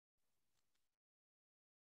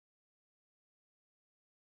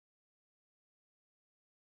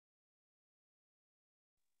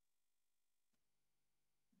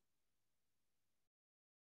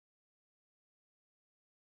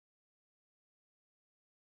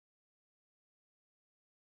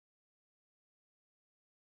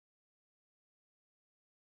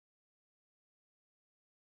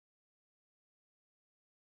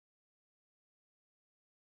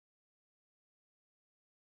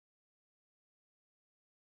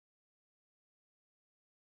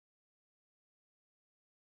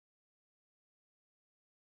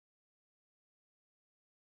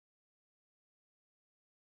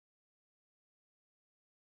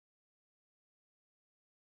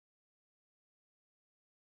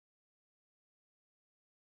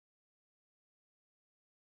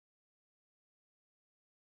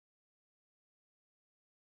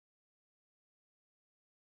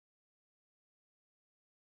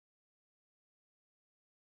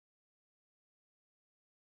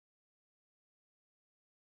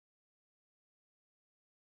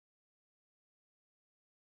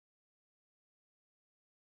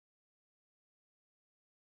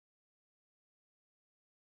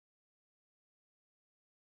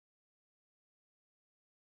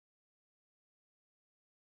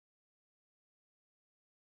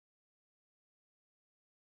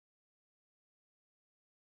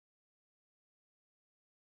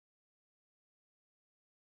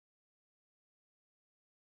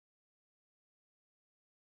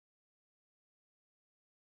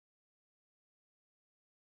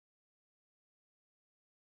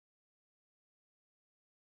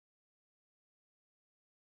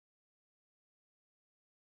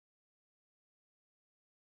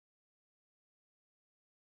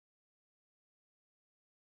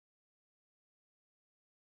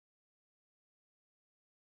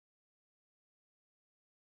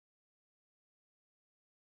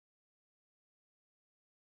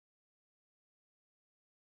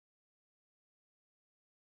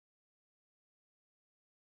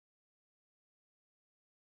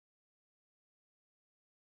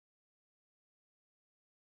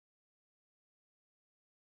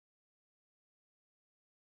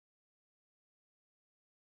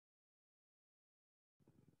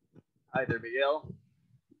Hi there, Miguel.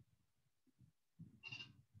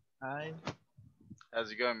 Hi,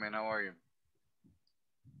 How's it going, man? How are you?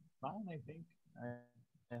 fine, I think.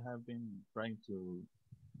 I have been trying to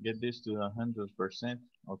get this to 100%,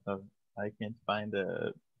 although I can't find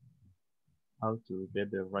how to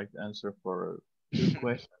get the right answer for two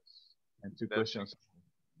questions and two That's questions.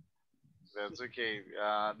 that's okay.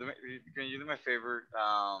 Can you do me a favor?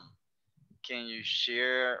 Can you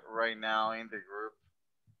share right now in the group?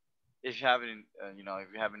 If you have it,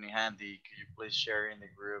 if you have any handy, could you please share in the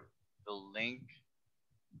group the link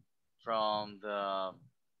from the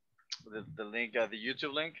link, the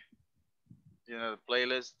YouTube link, the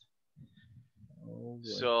playlist. Oh, boy.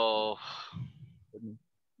 So, Let me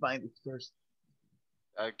find it first.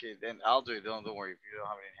 okay, then I'll do it. Don't worry. If you don't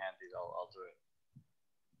have it in handy, I'll do it.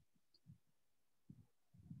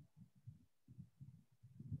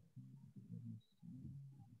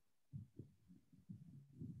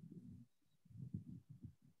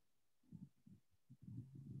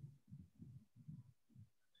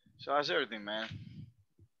 So how's everything, man?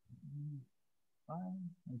 Fine,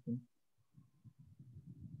 I think.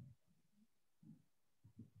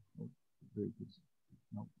 Oh, there it is.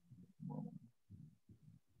 No, wrong.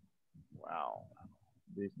 Wow.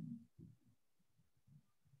 This one.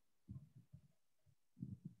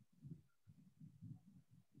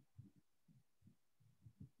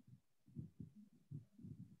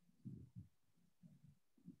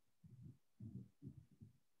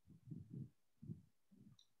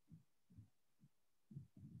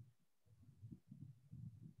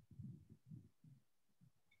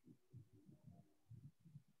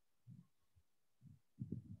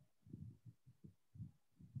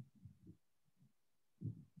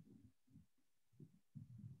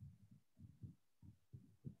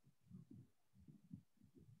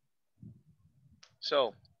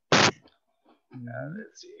 So Mm-hmm.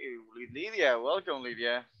 let's see, Lydia. Welcome,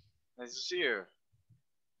 Lydia. Nice to see you.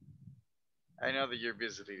 I know that you're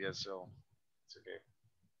busy, Lydia, so it's okay.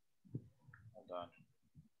 Hold on.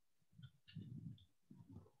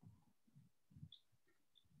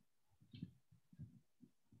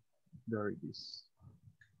 There it is.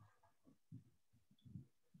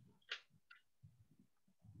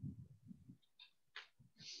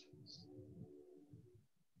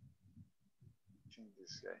 I think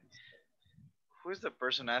this guy. Who is the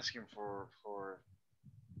person asking for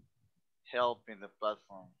help in the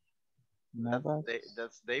platform?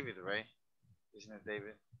 That's David, right? Isn't it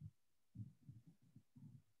David?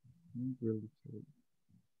 Not really sure.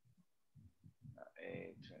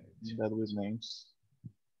 A22. That with names.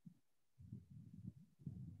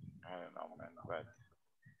 I don't know, man, but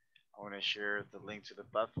I want to share the link to the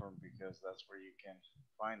platform because that's where you can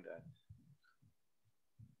find that.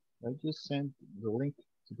 I just sent the link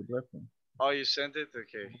to the platform. Oh, you sent it?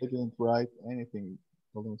 Okay. I didn't write anything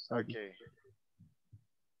alongside it. Okay.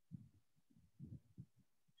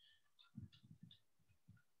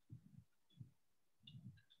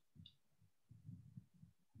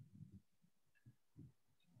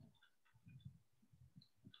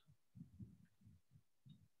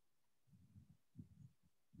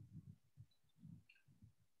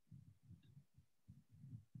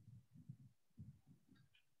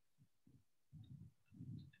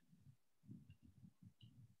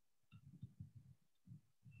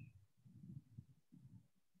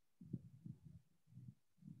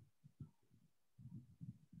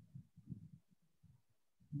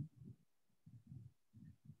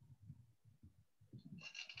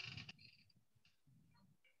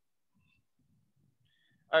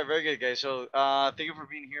 All right, very good, guys. So, thank you for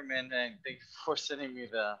being here, man, and thank you for sending me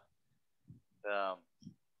the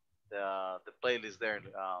the playlist there,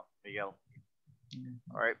 Miguel. Mhm.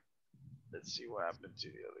 All right, let's see what happened to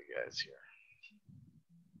the other guys here.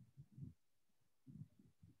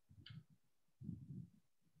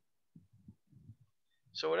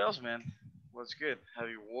 So, what else, man? What's good? Have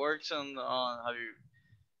you worked on?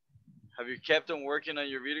 Have you kept on working on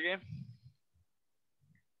your video game?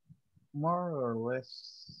 More or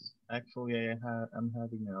less, actually, I'm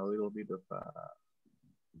having a little bit of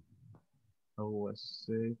how was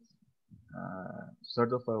it,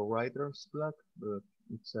 sort of a writer's block, but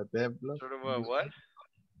it's a dev block Sort of in a this what? case.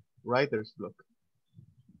 Writer's block,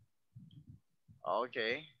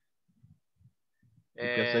 Okay.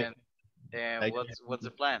 because And I and can't, what's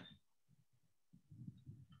the plan?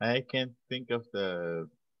 I can't think of the,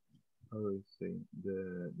 how do I say,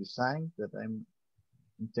 the design that I'm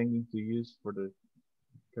intending to use for the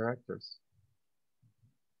characters.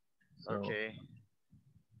 So Okay.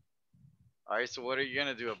 All right. So, what are you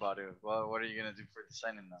gonna do about it? Well, what are you gonna do for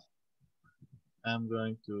designing now? I'm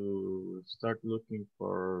going to start looking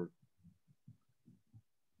for.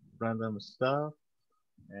 random stuff,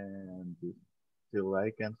 and till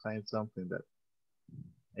I can find something that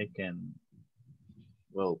I can,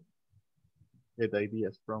 well, get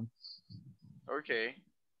ideas from. Okay.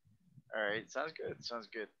 All right. Sounds good. Sounds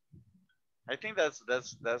good. I think that's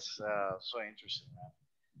so interesting, man.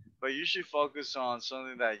 But you should focus on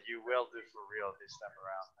something that you will do for real this time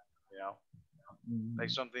around. You know, like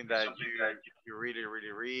Mm, something that you really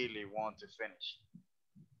really really want to finish.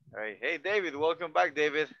 All right. Hey, David. Welcome back,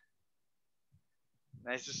 David.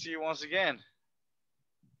 Nice to see you once again.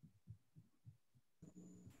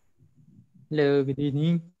 Hello, good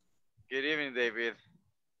evening. Good evening, David.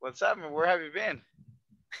 What's happening? Where have you been?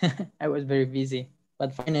 I was very busy,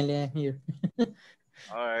 but finally I'm here.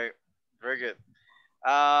 All right. Very good.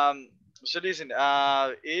 So listen,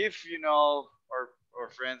 if you know or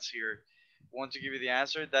friends here want to give you the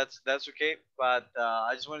answer, that's okay. But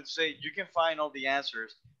I just wanted to say you can find all the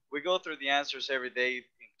answers. We go through the answers every day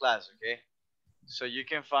in class, okay? So you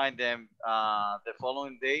can find them the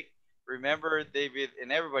following day. Remember, David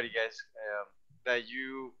and everybody, guys, that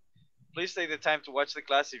you please take the time to watch the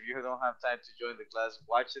class. If you don't have time to join the class,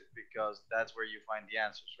 watch it because that's where you find the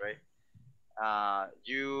answers, right?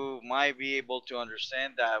 You might be able to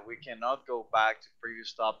understand that we cannot go back to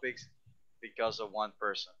previous topics because of one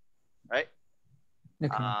person, right?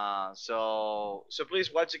 Okay. So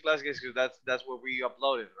please watch the class, guys, because that's what we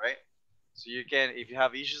uploaded, right? So you can, if you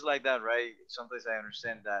have issues like that, right? Sometimes I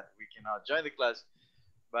understand that we cannot join the class,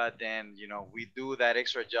 but then we do that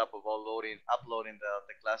extra job of uploading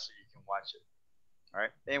the class so you can watch it, all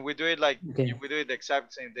right? And we do it like Okay. we do it the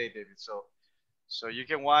exact same day, David. So you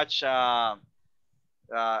can watch. I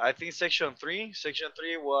think section 3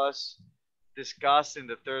 was discussed in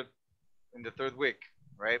the third week,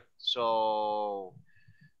 right? So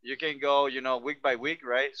you can go, week by week,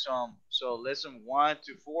 right? So lesson 1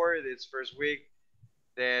 to 4, that's first week,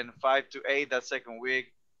 then 5 to 8, that's second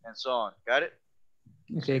week, and so on. Got it?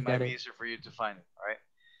 So Okay, it might got be it. easier for you to find it. All right.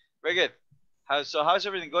 Very good. How's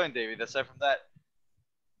everything going, David? Aside from that,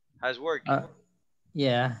 how's work?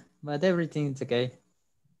 Yeah, but everything's okay.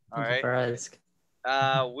 All Thank you right. for asking.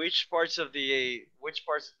 Which parts?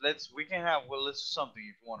 We can have, well, let's do something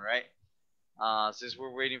if you want, right? Since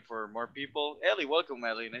we're waiting for more people. Ellie, welcome,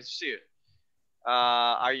 Ellie. Nice to see you.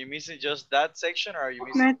 Are you missing just that section, or are you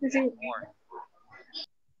missing Nice to see. more?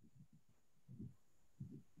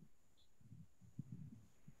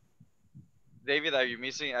 David, are you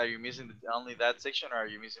missing only that section, or are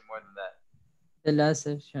you missing more than that? The last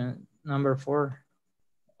section, number 4.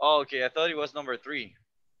 Oh, okay. I thought it was number 3.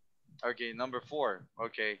 Okay, number 4.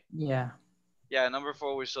 Okay. Yeah. Yeah, number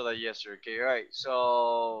 4 we saw that yesterday. Okay, all right.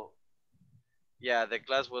 So yeah, the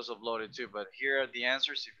class was uploaded too, but here are the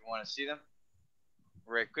answers if you want to see them.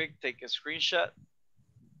 Right quick, take a screenshot.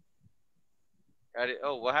 Got it.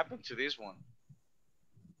 Oh, what happened to this one?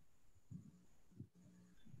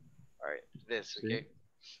 All right, this. see? Okay.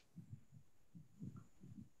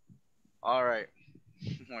 All right.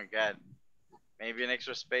 Oh my God. Maybe an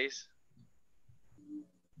extra space.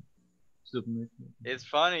 Submit. It's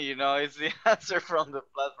funny, it's the answer from the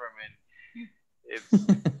platform, and it's.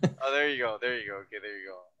 Oh, there you go. There you go. Okay, there you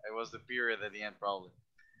go. It was the period at the end, probably.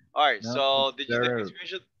 All right. No, So, did you take there a are,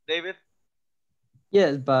 screenshot, David?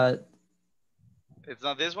 Yes, but It's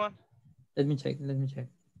not this one. let me check. Let me check.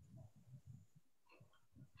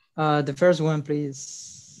 The first one,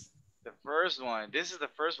 please. The first one. This is the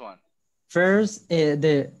first one. First,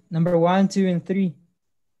 the number 1, 2, and 3.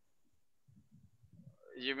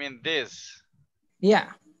 You mean this?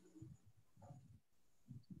 Yeah.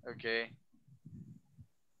 Okay.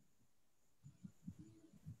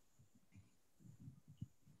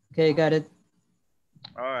 Okay, got it.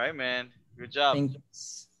 All right, man. Good job.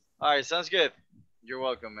 Thanks. All right, sounds good. You're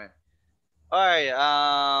welcome, man. All right.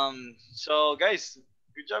 So guys,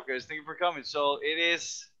 good job, guys. Thank you for coming. So it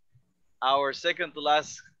is our second to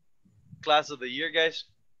last class of the year, guys.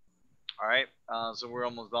 All right. So we're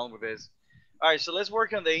almost done with this. All right. So let's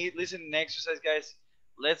work on the listening exercise, guys.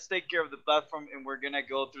 Let's take care of the platform, and we're gonna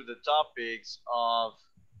go through the topics of.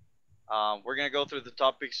 We're gonna go through the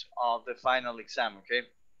topics of the final exam. Okay.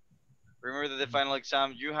 Remember that the final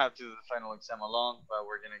exam, you have to do the final exam alone, but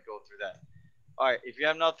we're gonna go through that. All right. If you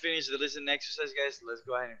have not finished the listening exercise, guys, let's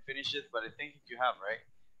go ahead and finish it. But I think you have, right?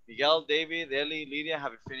 Miguel, David, Ellie, Lydia,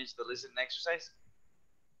 have you finished the listening exercise?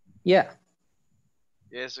 Yeah.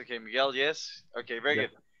 Yes. Okay. Miguel, yes. Okay. Very yeah.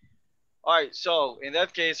 good. All right. So in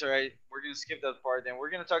that case, all right, we're gonna skip that part. Then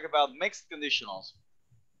we're gonna talk about mixed conditionals.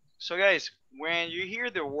 So guys, when you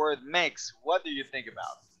hear the word mix, what do you think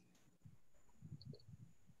about?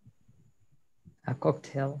 A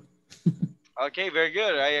cocktail. Okay, very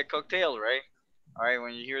good. Right, a cocktail, right? All right,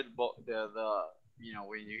 when you hear the you know,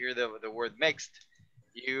 when you hear the word mixed,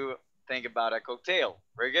 you think about a cocktail.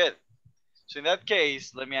 Very good. So in that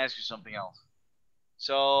case, let me ask you something else.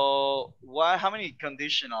 So what? How many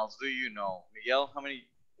conditionals do you know, Miguel? How many?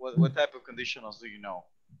 What type of conditionals do you know?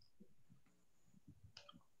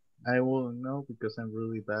 I will know because I'm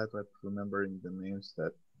really bad at remembering the names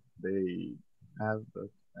that they have, but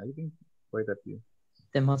I think quite a few.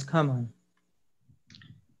 The most common.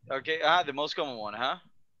 Okay, the most common one, huh?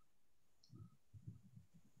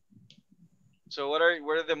 So what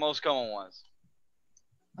are the most common ones?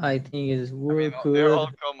 I think it's I mean, would, they're all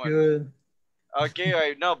could, common. should, Okay, all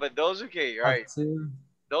right, no, but those okay, all have right. to.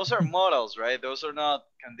 Those are models, right? Those are not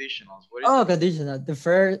conditionals. What is Oh, the conditional. The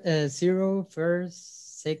first, zero,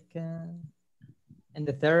 first, second, and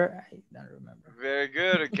the third. I don't remember. very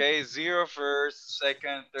good? Okay, zero first,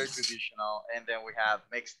 second, third conditional, and then we have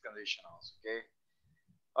mixed conditionals. Okay,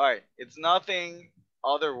 all right. It's nothing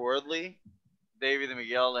otherworldly. David and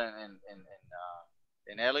Miguel and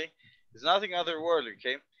Ellie. It's nothing otherworldly.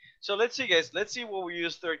 Okay, so let's see, guys. Let's see what we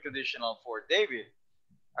use third conditional for. David,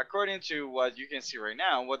 according to what you can see right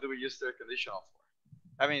now, what do we use third conditional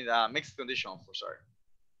for? I mean, mixed conditional for. Sorry.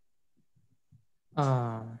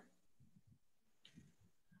 Uh,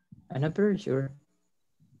 I'm not very sure.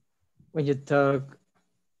 When you talk,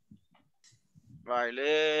 All right,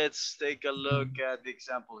 let's take a look at the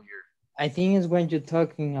example here. I think it's when you're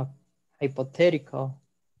talking of hypothetical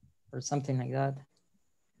or something like that.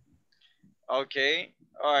 Okay.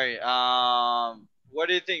 All right. What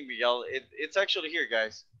do you think, Miguel? It's actually here,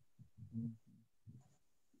 guys.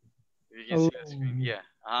 You can Oh, see that screen. Yeah.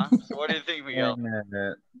 So what do you think, Miguel? And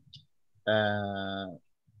uh,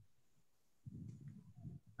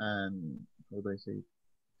 and how do I say it?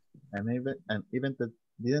 An event that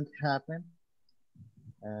didn't happen,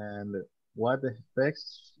 and what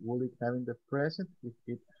effects would it have in the present if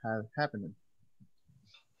it had happened?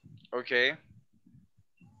 Okay.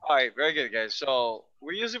 All right. Very good, guys. So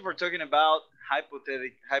we're using for talking about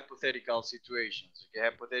hypothetical situations. Okay,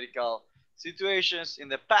 hypothetical situations in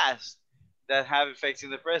the past that have effects in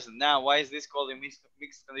the present. Now, why is this called a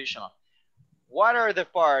mixed conditional? What are the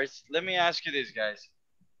parts? Let me ask you this, guys.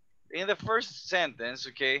 In the first sentence,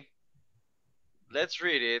 okay, let's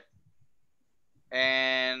read it,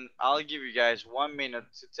 and I'll give you guys 1 minute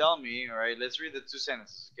to tell me. All right, let's read the two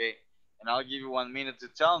sentences, okay, and I'll give you 1 minute to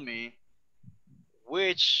tell me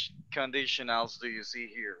which conditionals do you see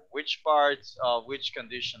here. Which parts of which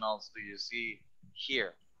conditionals do you see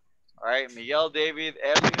here? All right, Miguel, David,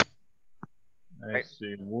 Ellie. I Right.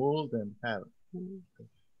 see would and have.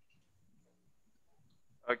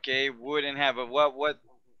 Okay, would and have. But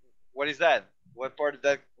what is that? What part of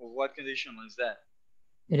that? What conditional is that?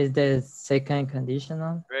 it is the second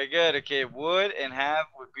conditional. Very good. Okay, would and have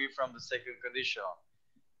would be from the second conditional.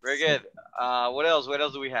 Very Se- good. What else? What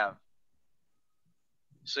else do we have?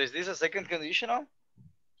 So is this a second conditional?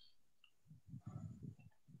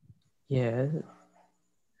 Yeah.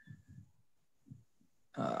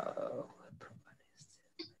 Uh,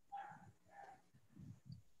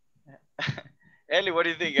 Ellie, what do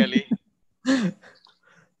you think, Ellie?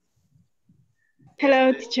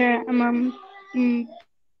 Hello, teacher. Mm,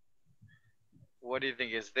 What do you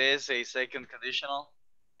think? Is this a second conditional?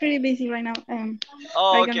 pretty busy right now.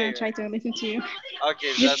 Oh, I'm okay. gonna try to listen to you.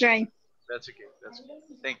 Okay, Just try. that's okay. That's okay.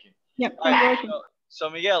 Thank you. Yep, All right. I'm working. So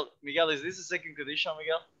Miguel, is this a second conditional,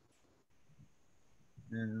 Miguel?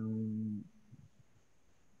 Um,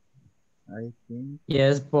 I think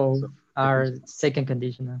yes, both so. I think are so. second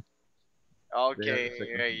conditional. They are Okay, the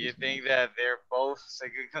second right. You conditional. think that they're both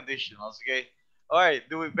second conditionals? Okay. All right.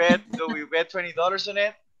 Do we bet? Do we bet $20 on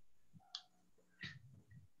it?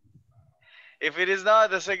 If it is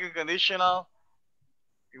not the second conditional,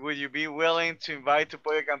 would you be willing to invite to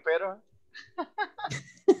Pollo Campero?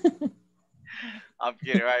 I'm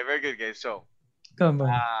kidding. All right. Very good, guys. So, Come on.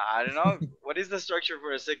 I don't know. What is the structure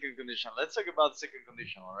for a second conditional? Let's talk about second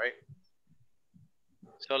conditional, all right?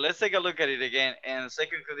 So let's take a look at it again. And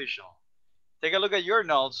second conditional. Take a look at your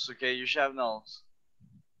notes. Okay, you should have notes.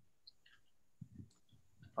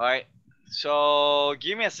 All right. So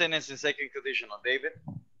give me a sentence in second conditional, David.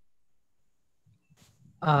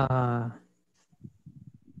 Uh,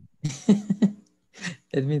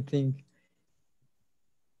 let me think.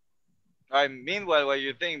 All right. Meanwhile, what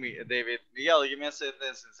you think, David? Miguel, give me a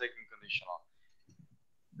sentence in second conditional.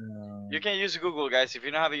 You Um, can use Google, guys. If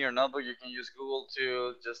you don't have it in your notebook, you can use Google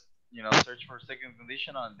to just search for second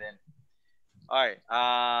conditional and then. All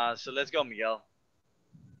right. So let's go, Miguel.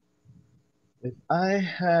 if I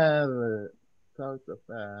had thought of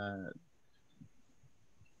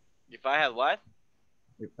If I had what?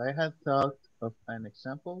 if I had thought of an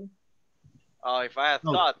example? If I had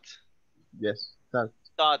No. thought, Yes, that.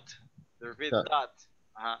 thought, repeat Thought. thought.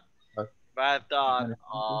 Uh-huh. Of If I had thought an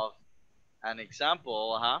example. of an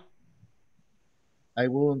example, I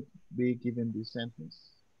won't be given this sentence.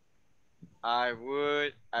 I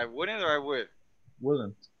wouldn't, or I would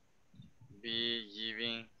Wouldn't. be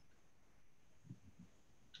giving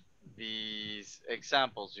these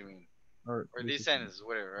examples, you mean? Or Or this these is sentences,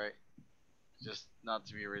 whatever, right? Just not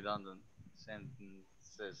to be redundant.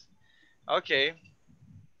 Sentences. Okay.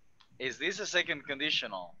 Is this a second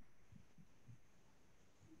conditional?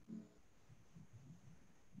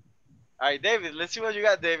 All right, David. Let's see what you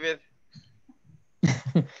got, David.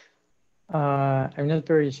 I'm not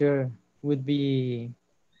very sure. Would be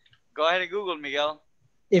Go ahead and Google, Miguel.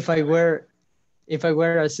 if I were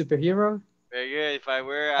a superhero, Very good. If I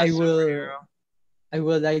were a I superhero,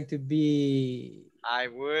 would like to be. I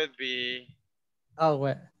would be. Oh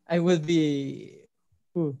well, I would be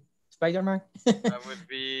who? Spider-Man. I would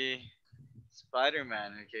be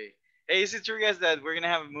Spider-Man. Okay. Hey, is it true, guys, that we're gonna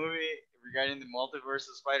have a movie regarding the multiverse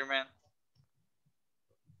of Spider-Man?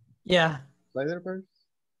 Yeah. Spider-Verse?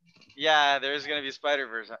 Yeah, there's gonna be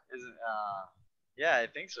Spider-Verse. Isn't? Yeah, I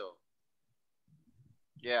think so.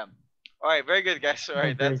 Yeah. All right. Very good, guys. All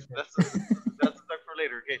right. I'm very That's sure. that's a talk for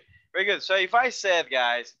later. Okay. Very good. So if I said,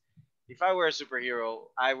 guys, if I were a superhero,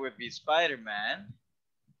 I would be Spider-Man.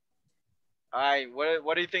 All right.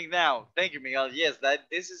 What do you think now? Thank you, Miguel. Yes,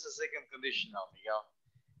 this is a second conditional, Miguel.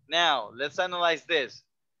 Now let's analyze this.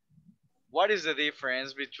 What is the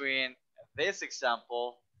difference between this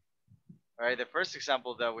example, all right, the first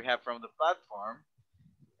example that we have from the platform,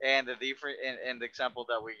 and the different and the example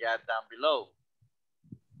that we got down below?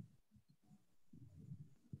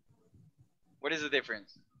 What is the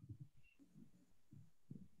difference?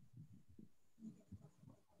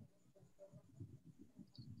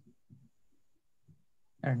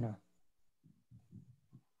 I don't know.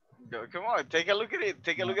 Come on, take a look at it.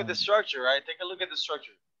 Take a look at the structure, right? Take a look at the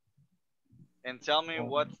structure. And tell me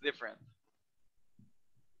what's different.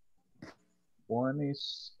 One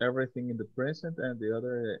is everything in the present, and the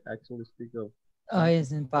other actually speak of Oh,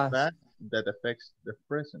 yes, in the past. past that affects the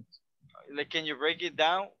present. Like, can you break it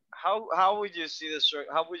down? How would you see the structure?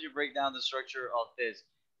 How would you break down the structure of this?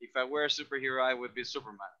 If I were a superhero, I would be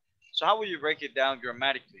Superman. So how would you break it down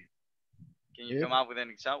grammatically? Can you come up with an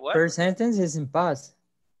example? What? First sentence is in past,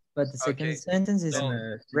 but the second Okay. sentence is So,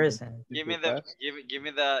 in present. Give me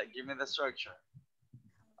the structure.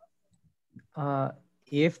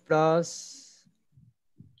 If plus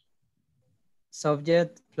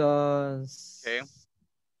subject plus Okay.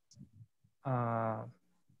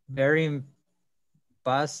 Verb in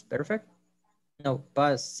past perfect. No,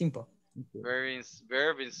 past simple.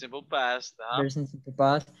 Verb in simple past. Verb in simple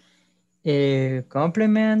past.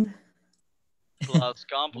 Complement. Plus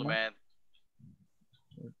complement.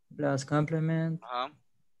 Plus complement.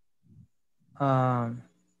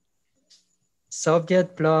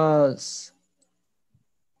 Subject plus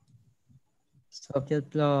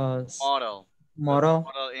Model. Model.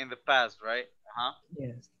 Model in the past, right?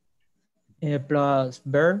 Yes. Plus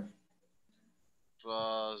verb.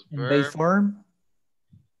 Plus In verb. base form.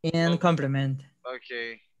 And complement.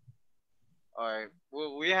 Okay. All right.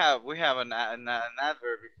 Well, we have an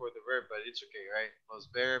adverb before the verb, but it's okay, right? Plus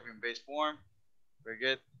verb in base form. Very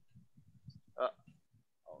good.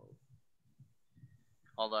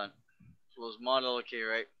 Hold on. Plus model. Okay,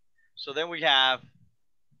 right. So then we have.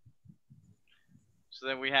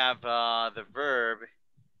 The verb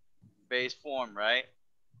base form, right?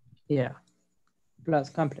 Yeah. Plus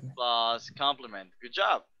complement. Plus complement. Good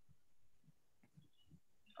job.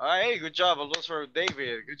 All right. Hey, good job. Applause for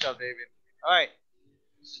David. Good job, David. All right.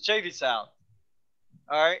 So check this out.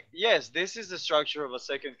 All right. Yes, this is the structure of a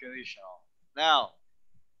second conditional. Now,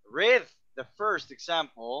 read the first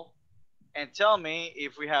example and tell me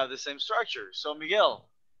if we have the same structure. So, Miguel,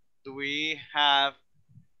 do we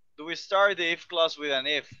start the if clause with an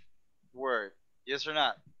if word? Yes or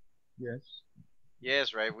not? Yes.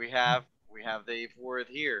 Yes, right. We have the if word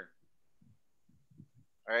here.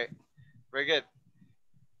 All right. Very good.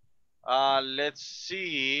 Let's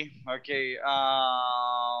see. Okay.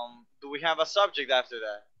 Do we have a subject after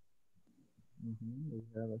that? We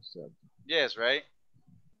have a subject. Yes, right.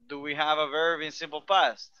 Do we have a verb in simple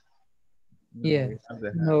past? No, Yeah. we have the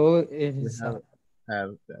have. No, it is not.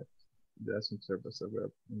 Have that doesn't serve as a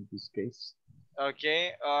verb in this case.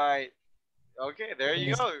 Okay. All right. Okay. There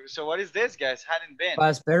you go. So what is this, guys? Hadn't been.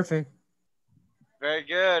 Past perfect. Very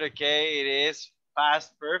good. Okay. It is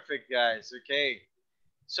past perfect, guys. Okay.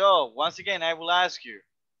 So once again, I will ask you,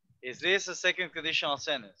 is this a second conditional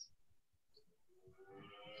sentence?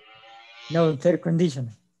 No, third conditional.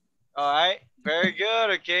 All right, very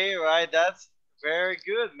good. Okay, all right, that's very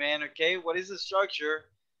good, man. Okay, what is the structure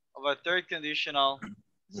of a third conditional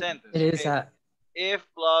sentence? It is Okay, a if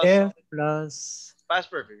plus F plus. past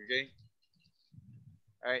perfect. Okay,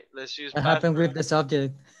 all right, let's use What past happened with perfect. the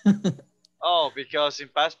subject? Oh, because in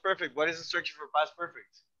past perfect, what is the structure for past perfect?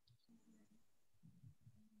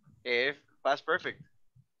 If past perfect,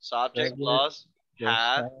 subject Subject plus plus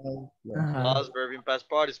had have plus Uh-huh. plus verb in past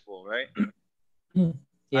participle, right?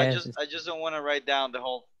 I Yes. just I just don't want to write down the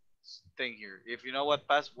whole thing here. If you know what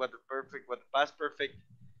the past perfect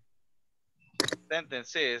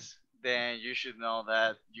sentence is, then you should know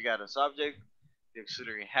that you got a subject, the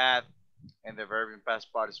auxiliary had, and the verb in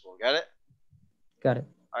past participle. Got it? Got it.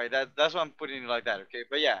 All right, that's why I'm putting it like that. Okay,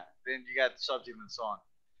 but yeah, then you got the subject and so on.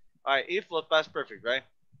 All right, if plus past perfect, right?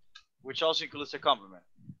 Which also includes a complement.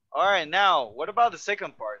 All right, now what about the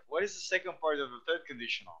second part? What is the second part of the third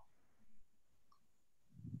conditional?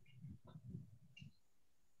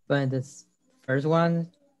 But this first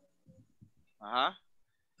one, Uh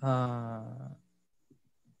huh.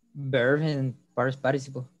 verb in past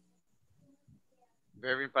participle.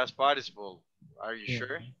 Verb in past participle. Are you Yeah.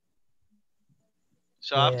 sure?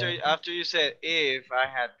 So Yeah. after you said if I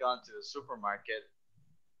had gone to the supermarket,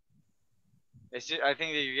 I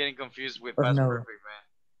think that you're getting confused with Or past no. perfect, man.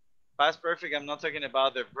 Past perfect. I'm not talking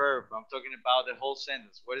about the verb. I'm talking about the whole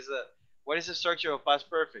sentence. What is the structure of past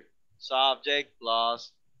perfect? Subject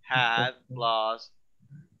plus had plus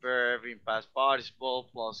verb in past participle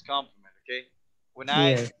plus complement. Okay.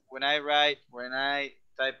 Yeah. When I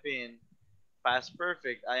type in past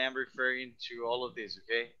perfect, I am referring to all of this.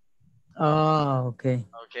 Okay. Oh, okay.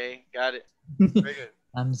 Okay. Got it. Very good.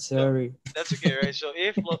 I'm So sorry. that's okay, right? So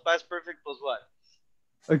if plus past perfect plus what?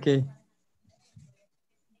 Okay.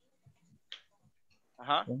 Uh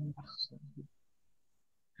huh.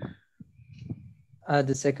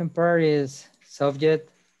 The second part is subject,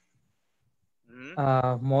 Hmm.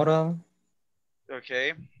 modal,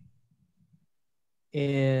 Okay.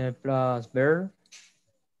 plus verb.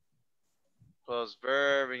 Plus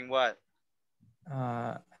verb in what?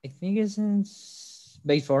 I think it's in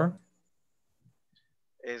base form.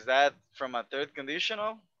 Is that from a third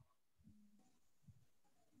conditional?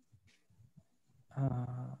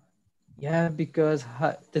 Uh, yeah, because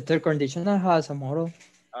the third conditional has a model.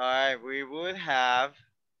 All right, we would have.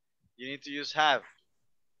 You need to use have.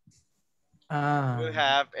 You would Ah,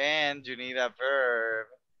 have, and you need a verb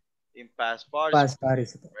in past participle, past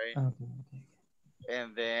participle. right? Okay, okay.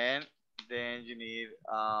 And then you need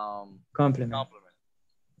Complement. complement.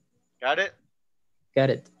 Got it? Got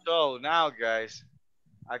it. So now, guys,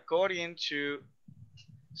 according to,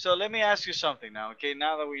 so let me ask you something now. Okay,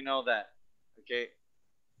 now that we know that, okay,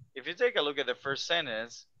 if you take a look at the first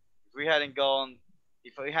sentence, if we hadn't gone,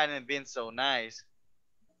 if we hadn't been so nice,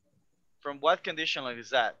 from what conditional is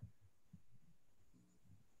that?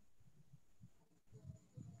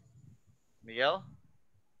 Miguel?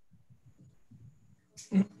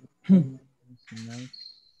 nice.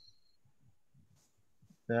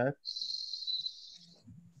 That's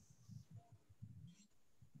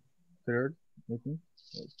third, I think.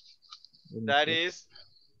 Let me That check. is,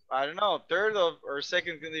 I don't know, third of or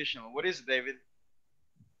second conditional. What is it, David?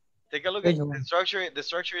 Take a look at Which the one? structure. The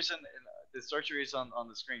structure is on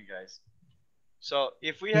the screen, guys. So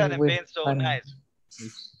if we Yeah, hadn't with been so pardon. nice, all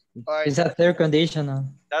It's right, It's a third conditional.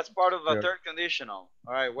 that's part of a third. third conditional.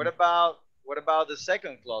 All right, what about the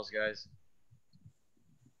second clause, guys?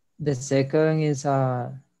 The second is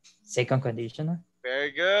a second conditional.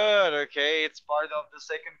 Very good. Okay, it's part of the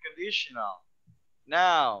second conditional.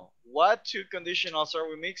 Now, what two conditionals are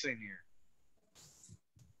we mixing here?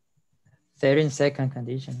 Third and second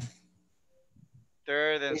conditional.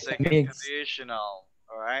 Third and It's a second mix. conditional.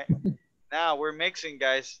 All right. Now we're mixing,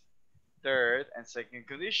 guys, third and second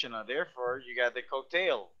conditional. Therefore, you got the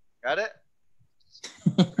cocktail. Got it?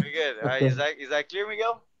 Very good. All right. Okay. Is that clear,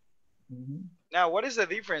 Miguel? Mhm. Now, what is the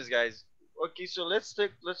difference, guys? Okay, so let's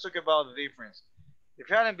talk about the difference. If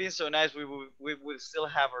you hadn't been so nice, we would still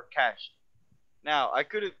have our cash. Now, I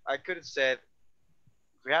could have said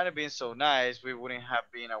if we hadn't been so nice, we wouldn't have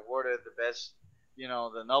been awarded the best,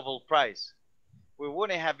 the Nobel Prize. We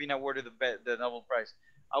wouldn't have been awarded the Nobel Prize.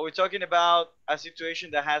 Are we talking about a situation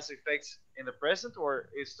that has effects in the present, or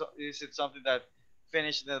is it something that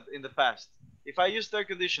finished in the past? If I use third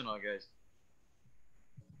conditional, guys,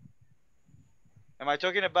 am I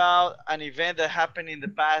talking about an event that happened in the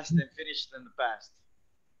past and finished in the past?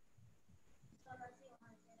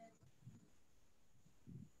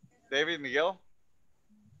 David, Miguel?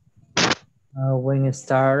 When you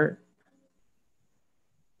start,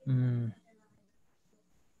 mm,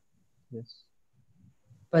 Yes.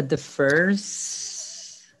 But the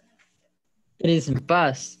first, it is in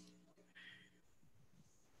past.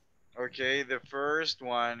 Okay, the first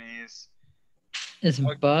one is It's in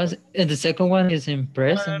okay. past, and the second one is in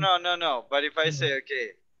present. No. But if I say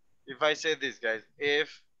okay, if I say this, guys,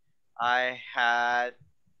 if I had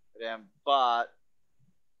them bought,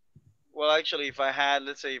 well, actually, if I had,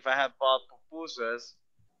 let's say, if I had bought pupusas,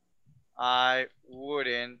 I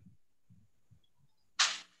wouldn't,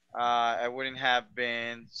 I wouldn't have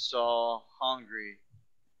been so hungry.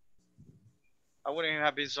 I wouldn't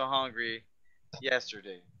have been so hungry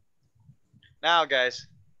yesterday. Now, guys,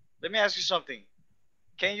 let me ask you something.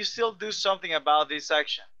 Can you still do something about this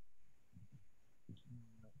section?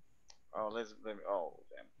 Oh, let me, oh,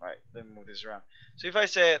 damn. All right, let me move this around. So if I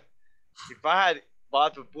said, if I had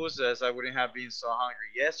bought pupusas, I wouldn't have been so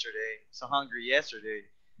hungry yesterday.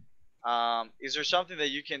 Is there something that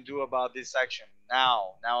you can do about this section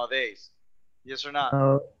nowadays? Yes or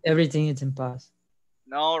not? Everything is in past.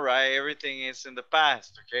 No, right? Everything is in the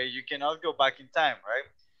past, okay? You cannot go back in time, right?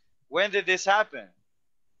 When did this happen?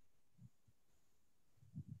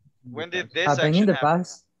 When did this Happened in section the happen?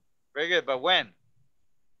 past. Very good, but when?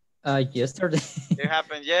 Yesterday. It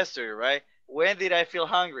happened yesterday, right? When did I feel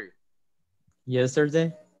hungry?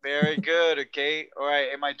 Yesterday. Very good, okay? All right,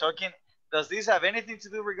 am I talking? Does this have anything to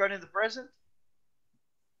do regarding the present?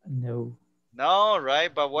 No. No,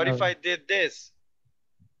 right? But what if No. I did this?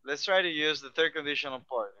 Let's try to use the third conditional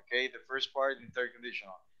part, okay? The first part in third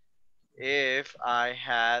conditional. If I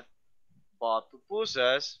had bought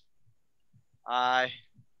pupusas, I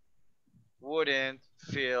wouldn't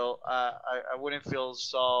feel I wouldn't feel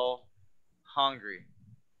so hungry.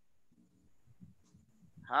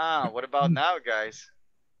 What about now, guys?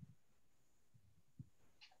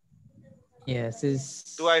 Yes,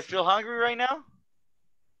 it's. Do I feel hungry right now?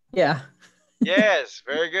 Yeah. Yes,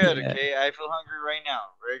 very good. Yeah. Okay, I feel hungry right now.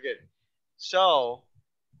 Very good. So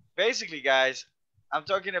basically, guys, I'm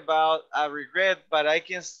talking about a regret, but I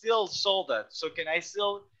can still solve that. So can I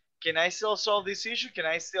still solve this issue? Can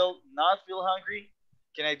I still not feel hungry?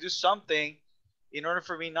 Can I do something in order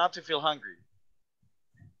for me not to feel hungry?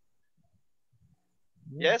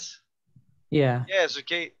 Yes? Yeah. Yes,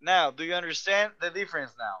 okay. Now, do you understand the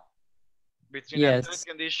difference now between a third Yes.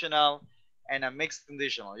 conditional and a mixed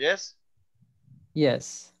conditional? Yes?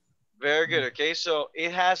 Yes. Very good. Okay, so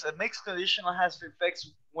it has a mixed conditional has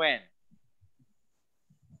effects when?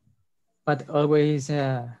 But always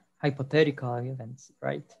hypothetical events,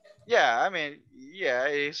 right? Yeah, I mean, yeah,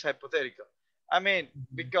 it's hypothetical. I mean,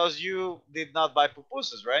 because you did not buy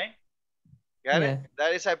pupusas, right? Got it? Yeah.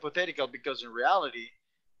 That is hypothetical because in reality,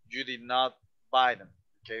 you did not buy them.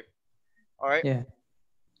 Okay. All right. Yeah.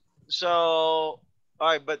 So, all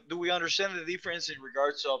right, but do we understand the difference in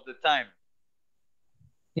regards of the time?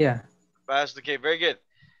 Yeah. Fast. Okay. Very good.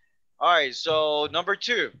 All right. So number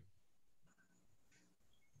two,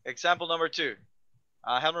 example number two.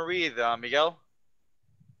 Help me read, Miguel.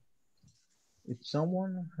 If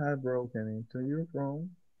someone had broken into your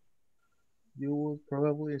room, you would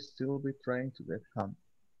probably still be trying to get home.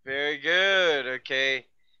 Very good. Okay.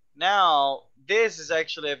 Now, this is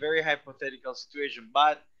actually a very hypothetical situation,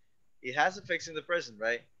 but it has effects in the present,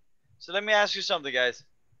 right? So let me ask you something, guys.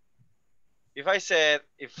 If I said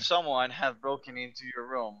if someone had broken into your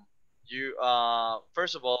room, you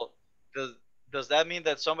first of all, does that mean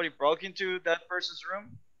that somebody broke into that person's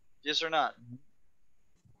room? Yes or not?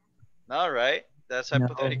 No, right? That's No.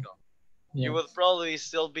 hypothetical. You would Yes. probably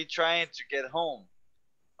still be trying to get home.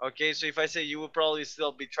 Okay, so if I say you would probably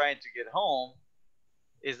still be trying to get home,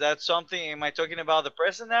 is that something? Am I talking about the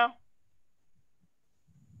present now?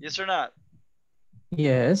 Yes or not?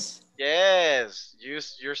 Yes. Yes,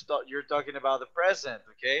 you're talking about the present,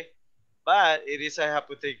 okay? But it is a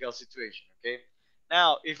hypothetical situation, okay?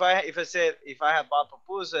 Now, if I said if I had bought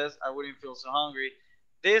pupusas, I wouldn't feel so hungry.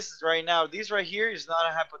 This right here is not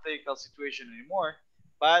a hypothetical situation anymore,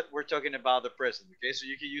 but we're talking about the present, okay? So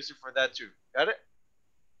you can use it for that too. Got it?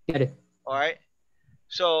 Get it. All right.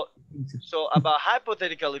 So about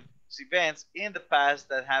hypothetical events in the past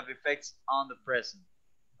that have effects on the present.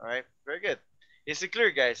 All right. Very good. Is it clear,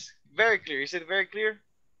 guys? Very clear. Is it very clear?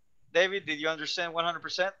 David, did you understand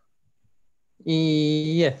 100%?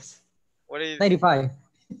 Yes. What is 95.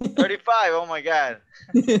 35? Oh my God.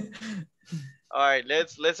 All right,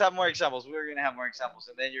 let's have more examples. We're gonna have more examples,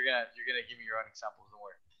 and then you're gonna give me your own examples. Don't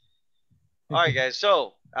worry. All right, guys.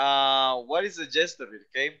 So, what is the gist of it?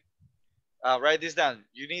 Okay, write this down.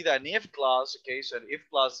 You need an if clause. Okay, so an if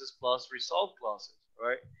clauses plus result clauses. All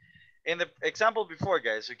right. In the example before,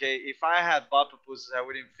 guys. Okay, if I had bought pupusas, I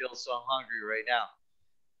wouldn't feel so hungry right now.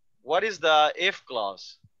 What is the if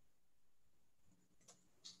clause?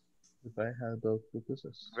 If I had those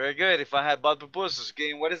purposes. Very good. If I had bought pupusas,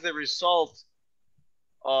 okay, what is the result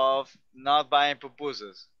of not buying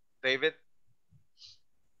pupusas? David?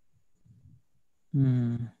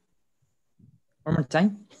 Hmm. One more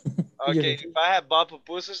time. Could you Okay, repeat? if I had bought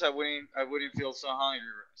pupusas, I wouldn't feel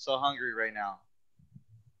so hungry right now.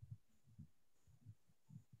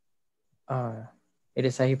 Uh, it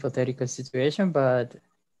is a hypothetical situation, but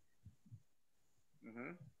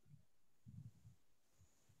Hmm.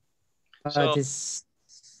 but So it's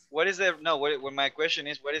what is the no? What my question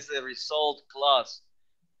is, what is the result clause?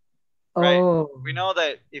 Right? oh We know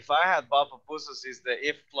that if I had bought pupusas is the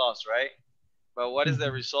if clause, right? But what is the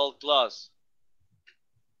mhm. result clause?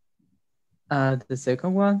 The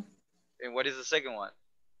second one, And what is the second one?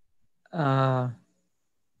 uh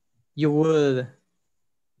you would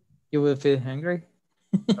you will feel hungry.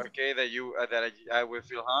 Okay, that I will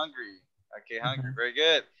feel hungry. Okay, hungry. Uh-huh. Very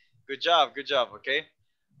good. Good job. Good job. Okay.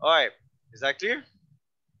 All right. Is that clear?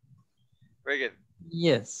 Very good.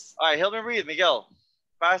 Yes. All right. Help me read, Miguel.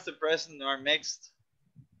 Past and present are mixed.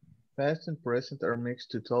 Past and present are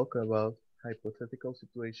mixed to talk about hypothetical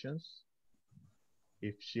situations.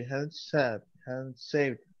 If she hadn't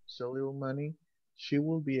saved so little money, she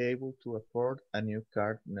will be able to afford a new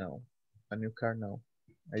car now. A new car now.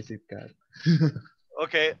 I said car.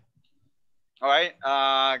 Okay. All right.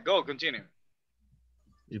 Go. Continue.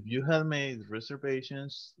 If you had made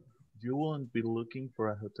reservations, you wouldn't be looking for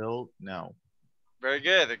a hotel now. Very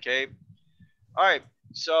good. Okay. All right.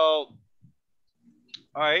 So,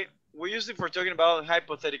 all right. We use it for talking about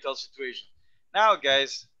hypothetical situation. Now,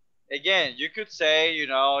 guys, again, you could say,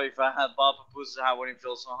 if I had bought pupusas, I wouldn't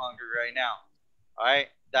feel so hungry right now. All right.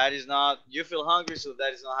 That is not, you feel hungry, so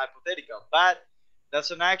that is not hypothetical. But that's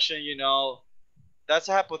an action, that's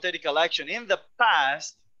a hypothetical action in the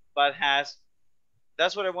past, but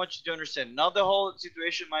that's what I want you to understand. Not the whole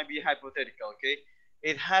situation might be hypothetical, okay?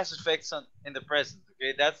 It has effects in the present,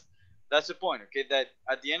 okay? That's the point, okay? That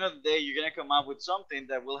at the end of the day, you're gonna come up with something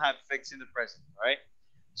that will have effects in the present, all right?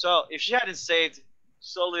 So if she hadn't saved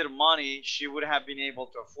so little money, she would have been able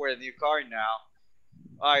to afford a new car now.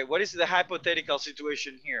 All right, what is the hypothetical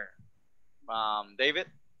situation here, David?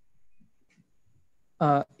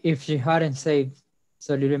 If she hadn't saved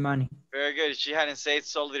so little money, Very good. She hadn't saved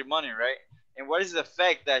so little money, right? And what is the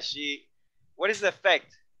effect that what is the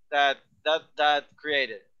effect that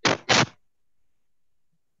created?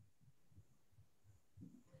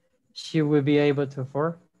 she will be able to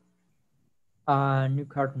afford a new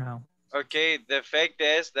car now. Okay, the effect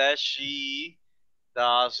is that she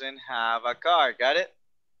doesn't have a car. Got it?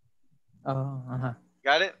 Oh, uh-huh.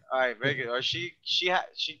 Got it? All right, very good. Or she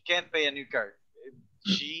can't pay a new car.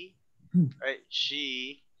 She right?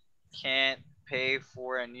 She can't pay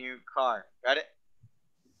for a new car. Got it?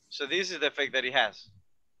 So this is the effect that it has.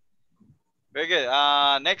 Very good.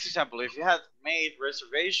 Next example. If you had made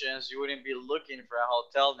reservations, you wouldn't be looking for a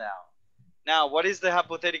hotel now. Now, what is the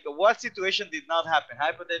hypothetical? What situation did not happen?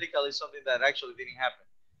 Hypothetical is something that actually didn't happen.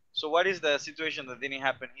 So what is the situation that didn't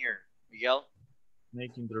happen here, Miguel?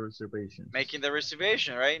 Making the reservations. Making the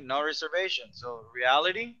reservation, right? No reservation. So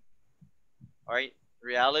reality, all right?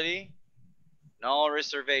 Reality, no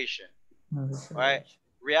reservation, No all right? reservation.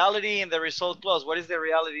 Reality in the result clause. What is the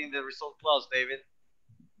reality in the result clause, David?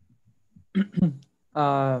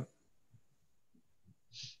 uh,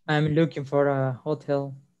 I'm looking for a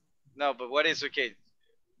hotel. No, but what is okay?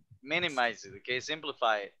 Minimize it, okay?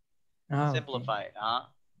 Simplify it. Ah, okay. Simplify it,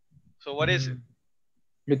 So what is it?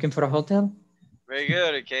 Looking for a hotel? Very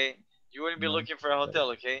good, okay? You wouldn't be No. looking for a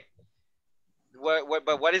hotel, okay?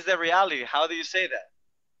 But what is the reality? How do you say that?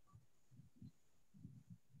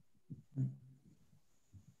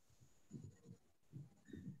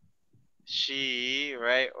 She,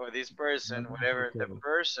 right, or this person, Not whatever, the hotel.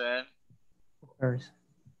 person First.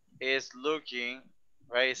 is looking,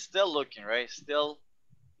 right? Still looking, right? Still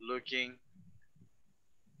looking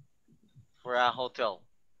for a hotel.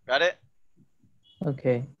 Got it?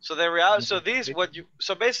 Okay. So the reality, Not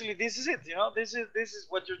so basically this is it. This is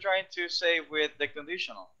what you're trying to say with the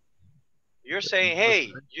conditional. You're saying,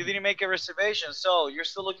 hey, you didn't make a reservation, so you're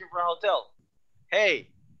still looking for a hotel. Hey,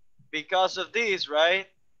 because of this, right?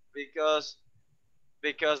 Because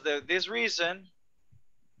this reason,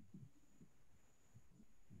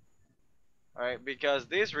 all right? Because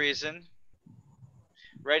this reason,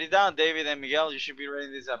 write it down, David and Miguel. You should be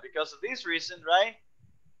writing this up. Because of this reason, right?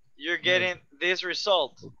 You're getting this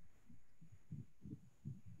result.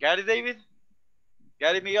 Got it, David?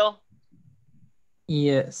 Got it, Miguel?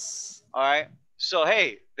 Yes. All right. So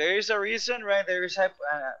hey, there is a reason, right? There is a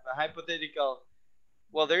hypothetical.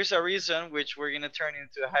 Well, there's a reason which we're gonna turn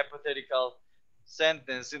into a hypothetical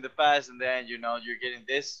sentence in the past, and then you know you're getting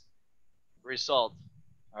this result.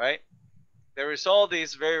 All right. The result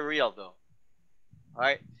is very real though. All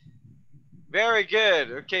right. Very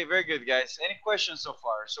good. Okay, very good, guys. Any questions so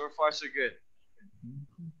far? So far, so good.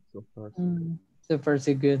 So far, so good. Mm, so far,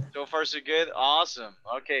 so good. So far, so good. Awesome.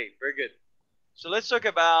 Okay, very good. So let's talk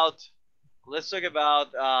about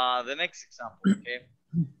the next example. Okay,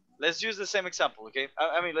 let's use the same example. Okay,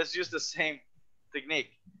 I mean let's use the same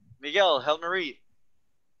technique. Miguel, help me read.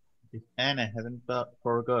 If Anna hadn't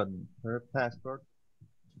forgotten her passport,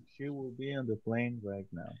 she will be on the plane right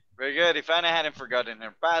now. Very good. If Anna hadn't forgotten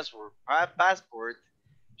her passport,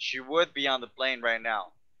 she would be on the plane right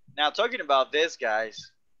now. Now talking about this,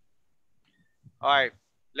 guys. All right,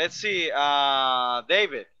 let's see.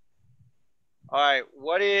 David. All right,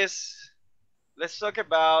 let's talk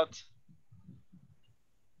about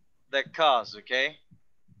the cause, okay?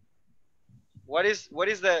 What is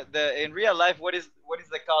the in real life, what is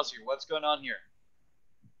the cause here? What's going on here?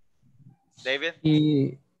 David?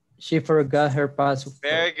 She forgot her passport.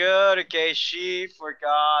 Very good. Okay, she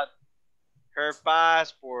forgot her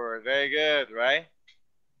passport. Very good, right?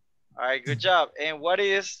 All right, good job. And what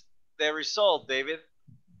is the result, David?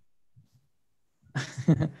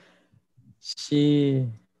 She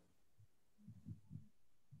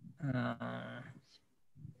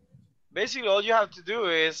Basically, all you have to do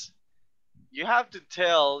is you have to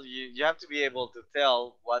tell you have to be able to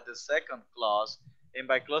tell what the second clause, and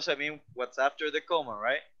by clause I mean what's after the comma,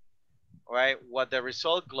 right? Right? What the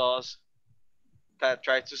result clause that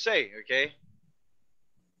tries to say, okay?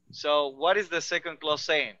 So what is the second clause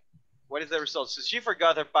saying? What is the result? So she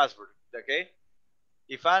forgot her password, okay?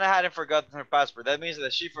 If Anna hadn't forgotten her passport, that means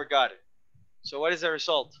that she forgot it. So what is the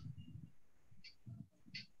result?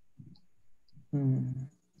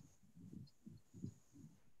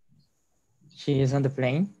 She is on the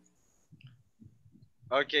plane.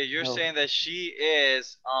 Okay, you're No. saying that she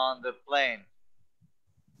is on the plane.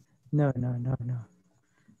 No.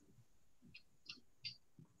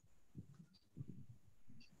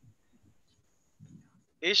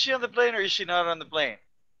 Is she on the plane or is she not on the plane?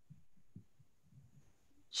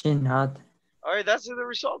 She not. All right, that's the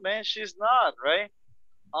result, man. She's not, right?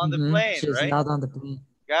 On the plane, She's right? not on the plane.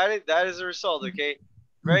 Got it? That is the result, okay?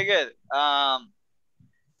 Very good.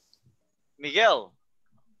 Miguel.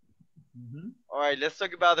 All right, let's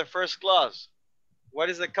talk about the first clause. What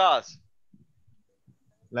is the cause?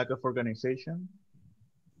 Lack of organization.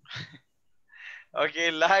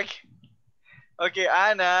 Okay, okay,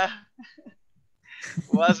 Anna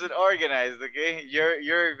wasn't organized, okay?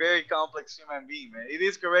 You're a very complex human being, man. It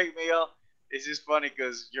is correct, Miguel. It's just funny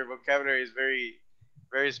because your vocabulary is very,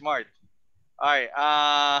 very smart. All right,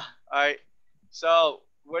 all right. So,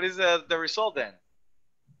 what is the result then?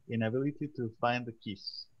 Inability to find the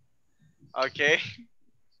keys. Okay.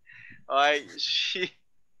 All right, she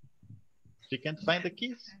can't find the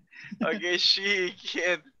keys. Okay, she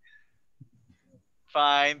can't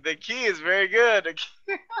find the keys. Very good.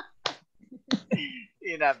 Okay.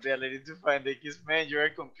 Inability to find the keys, man. You're a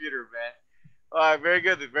computer, man. All right, very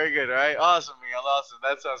good, very good. All right, awesome, Miguel. Awesome.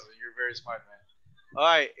 That's awesome. You're very smart, man. All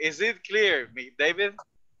right, is it clear, David?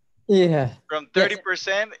 Yeah. From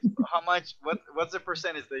 30%, how much? What's the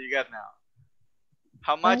percentage that you got now?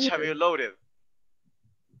 How much have you loaded?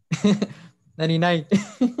 99.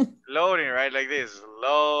 Loading, right? Like this,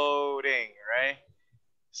 loading, right?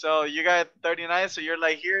 So you got 39, so you're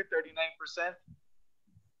like here, 39%.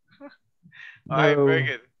 All right, very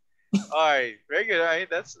good. All right, very good. All right,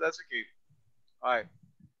 that's okay. All right,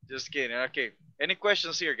 just kidding. Okay, any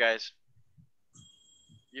questions here, guys?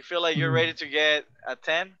 You feel like you're ready to get a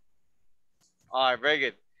 10? All right, very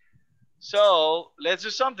good. So let's do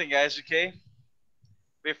something, guys. Okay.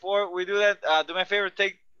 Before we do that, do me a favor.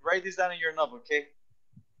 Write this down in your notebook, okay?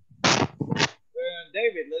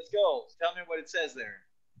 David, let's go. Tell me what it says there.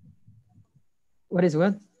 What is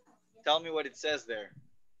what? Tell me what it says there.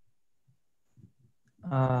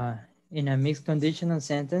 In a mixed conditional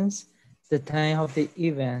sentence, the time of the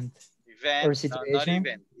event or situation.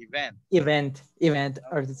 Event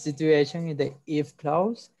or the situation in the if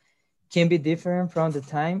clause can be different from the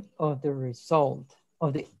time of the result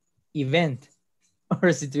of the event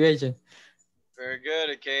or situation. Very good.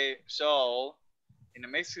 Okay. So, in a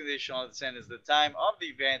mixed conditional sentence, the time of the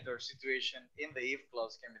event or situation in the if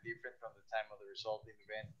clause can be different from the time of the result in the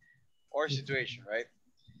event or situation, right?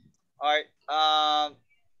 All right.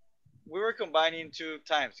 We were combining two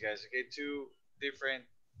times, guys. Okay, two different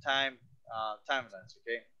timelines.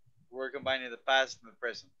 Okay, we're combining the past and the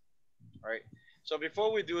present. All right. So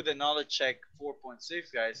before we do the knowledge check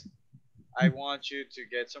 4.6, guys, I want you to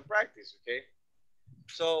get some practice. Okay.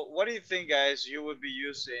 So what do you think, guys, you would be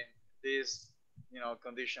using this,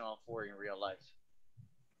 conditional for in real life?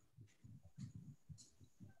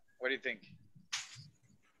 What do you think?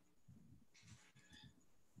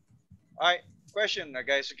 All right, question,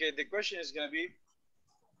 guys. Okay, the question is gonna be,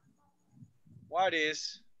 what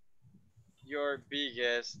is your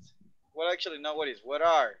biggest? Well, actually, not what is. What are?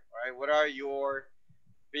 All right, what are your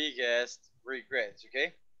biggest regrets?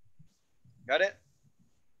 Okay, got it.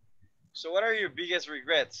 So, what are your biggest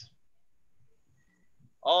regrets?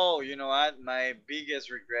 Oh, you know what? My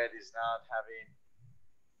biggest regret is not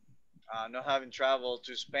having traveled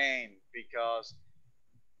to Spain, because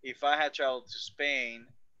if I had traveled to Spain,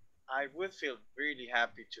 I would feel really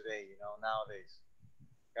happy today. Nowadays.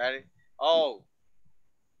 Got it? Oh,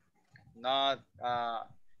 not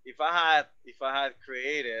if I had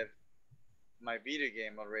created my video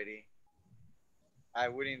game already, I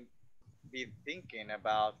wouldn't be thinking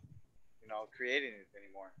about creating it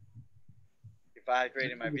anymore. If I had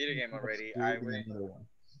created my video game already, I wouldn't.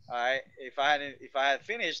 I if I had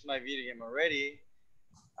finished my video game already,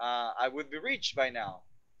 I would be rich by now.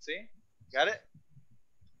 See, got it,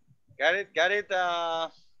 got it,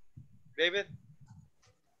 David.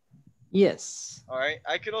 Yes. All right.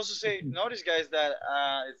 I could also say, notice, guys, that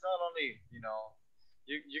it's not only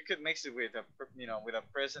you could mix it with a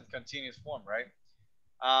present continuous form, right?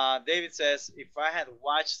 David says, if I had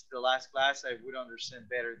watched the last class, I would understand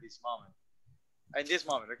better this moment. In this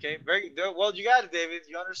moment, okay? Very good. Well, you got it, David.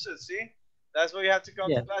 You understood. See, that's why you have to come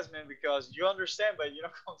to class, man, because you understand, but you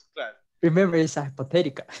don't come to class. Remember, it's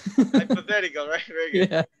hypothetical. Hypothetical, right? Very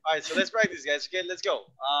good. Yeah. All right, so let's practice, guys. Okay, let's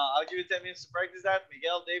go. I'll give you 10 minutes to practice that.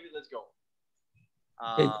 Miguel, David, let's go.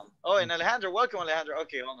 Okay. Oh, and Alejandra, welcome, Alejandra.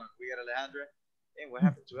 Okay, hold on. We got Alejandra. Hey, what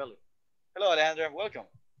happened to Ellie? Hello, Alejandra. Welcome.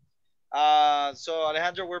 So,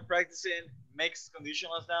 Alejandra, we're practicing mixed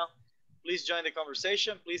conditionals now. Please join the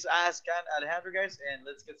conversation. Please ask Alejandra, guys, and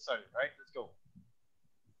let's get started. All right, let's go.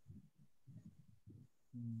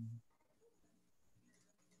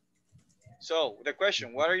 So, the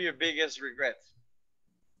question, what are your biggest regrets?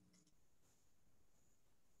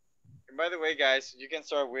 And by the way, guys, you can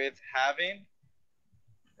start with having,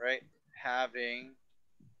 right? Having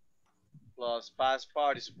plus past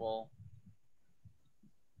participle,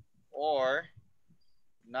 or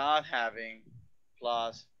not having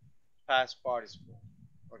plus past participle.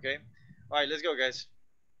 Okay? All right, let's go, guys.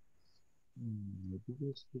 My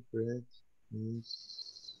biggest regret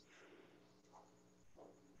is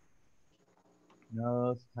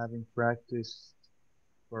not having practiced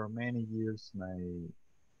for many years my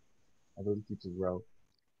ability to row.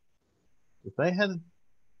 If I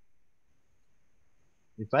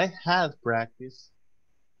had practice,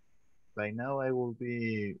 by now I will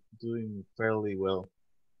be doing fairly well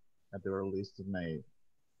at the very least in my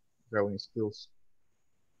rowing skills.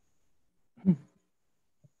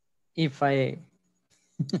 If I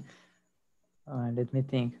let me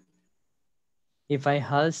think. If I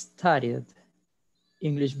had studied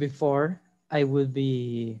English before, I would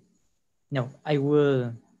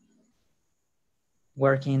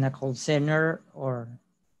work in a call center or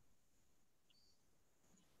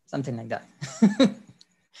something like that.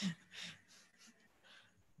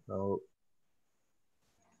 So,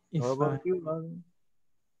 If how about you, Alan?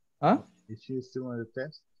 Huh? Is she still on the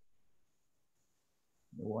test?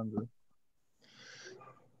 No wonder.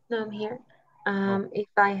 No, I'm here. If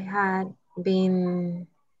I had been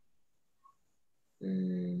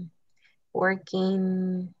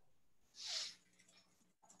working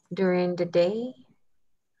during the day,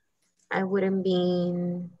 I wouldn't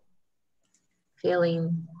be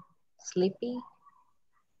feeling sleepy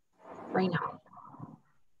right now.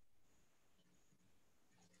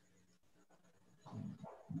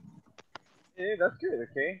 Yeah, that's good.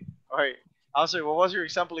 Okay. All right. Also, what was your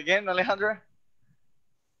example again, Alejandra?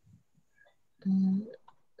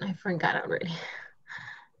 I forgot already.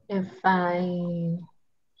 If I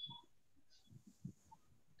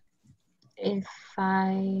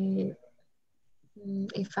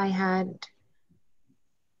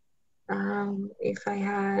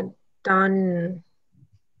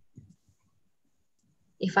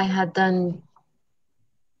had done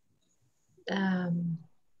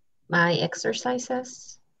my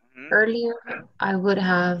exercises earlier, I would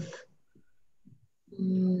have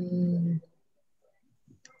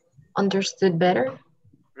understood better.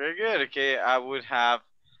 Very good. Okay, I would have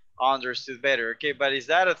understood better. Okay, but is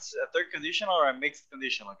that a third conditional or a mixed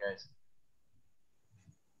conditional, guys?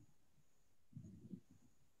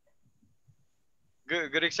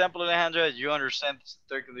 Good example, Alejandra. You understand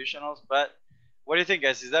third conditionals, but what do you think,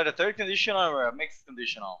 guys? Is that a third conditional or a mixed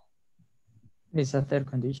conditional? It's a third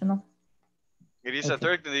conditional. It is a Okay.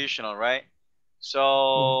 third conditional, right? Yeah.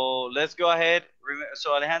 So let's go ahead.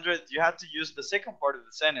 So Alejandra, you have to use the second part of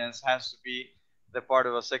the sentence has to be the part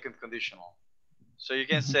of a second conditional. So you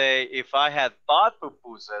can say, if I had bought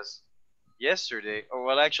pupusas yesterday, or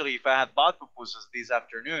well, actually, if I had bought pupusas this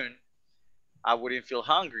afternoon, I wouldn't feel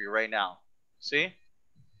hungry right now. See?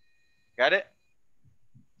 Got it?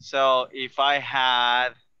 So if I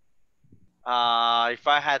had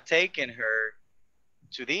taken her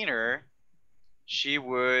to dinner, she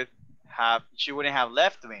wouldn't have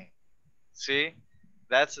left me. See?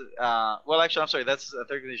 That's well, actually, I'm sorry. That's a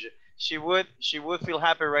third condition. She would feel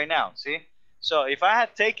happy right now. See? So if I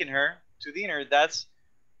had taken her to dinner, that's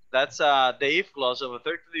the if clause of a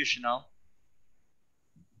third conditional.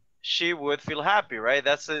 She would feel happy, right?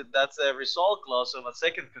 That's a result clause of a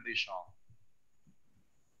second conditional.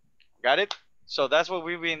 Got it? So that's what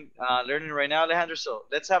we've been learning right now, Alejandro. So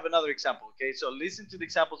let's have another example, okay? So listen to the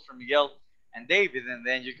examples from Miguel and David, and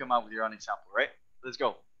then you come up with your own example, right? Let's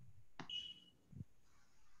go.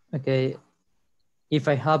 Okay. If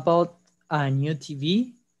I have bought a new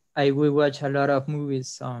TV, I will watch a lot of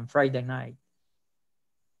movies on Friday night.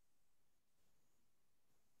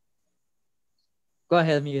 Go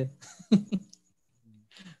ahead, Miguel.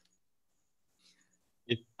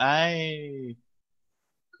 If I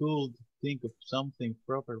could think of something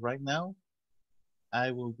proper right now,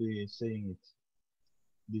 I will be saying it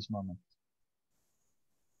this moment.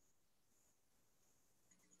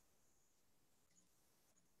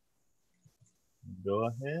 Go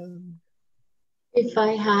ahead. If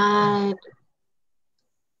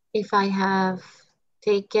I have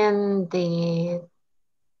taken the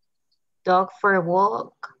dog for a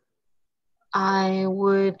walk, I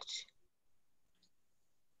would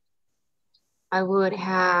I would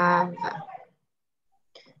have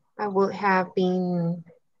I would have been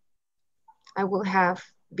I would have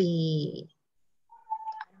be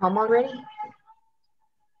at home already.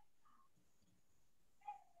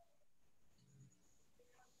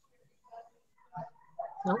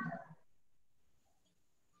 No?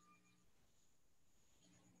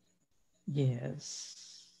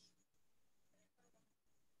 Yes.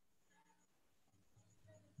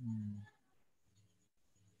 Hmm.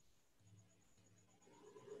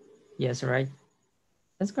 Yes, right.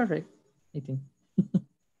 That's correct, I think.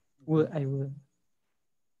 I will.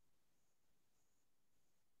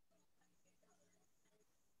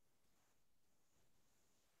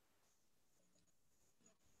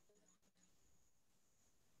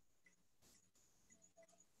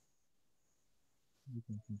 You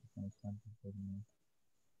can think of an example for me.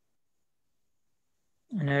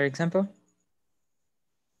 Another example?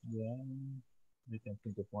 Yeah, you can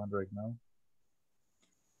think of one right now.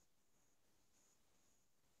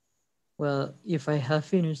 Well, if I have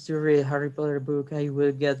finished to read Harry Potter book, I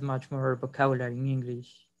will get much more vocabulary in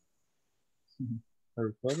English.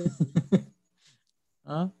 Harry Potter?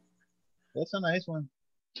 Huh? That's a nice one.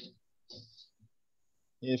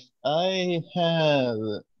 If I had,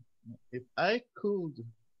 if I could,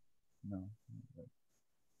 no.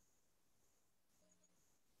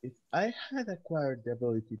 If I had acquired the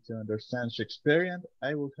ability to understand Shakespearean,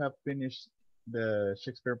 I would have finished the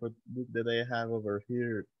Shakespeare book that I have over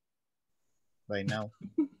here by now.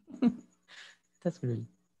 That's great.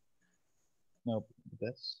 No,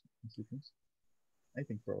 that's, I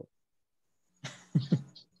think probably.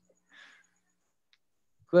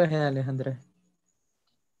 Go ahead, Alejandra.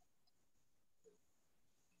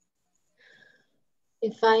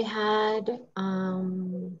 If I had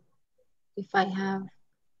if I have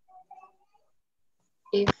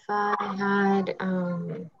if I had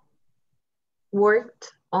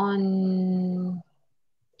worked on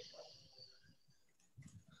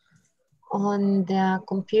the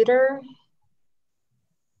computer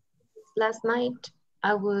last night,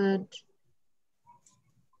 I would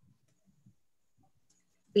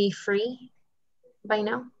be free by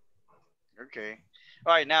now. Okay.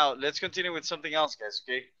 All right. Now let's continue with something else, guys.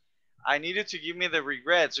 Okay. I needed to give me the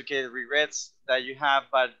regrets. Okay, the regrets that you have,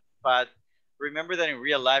 but remember that in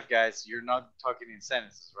real life, guys, you're not talking in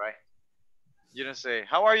sentences, right? You don't say,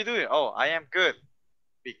 "How are you doing?" "Oh, I am good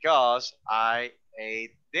because I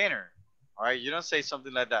ate dinner." All right. You don't say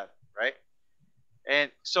something like that, right?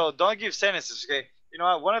 And so don't give sentences. Okay. You know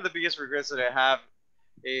what? One of the biggest regrets that I have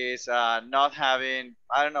is not having,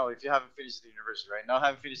 I don't know if you haven't finished the university, right? Not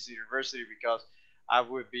having finished the university because I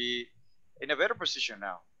would be in a better position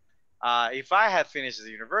now. If I had finished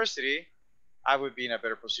the university, I would be in a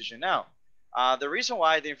better position now. The reason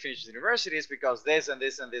why I didn't finish the university is because this and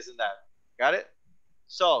this and this and that. Got it?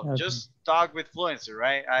 So Okay. just talk with fluency,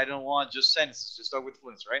 right? I don't want just sentences. Just talk with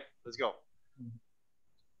fluency, right? Let's go.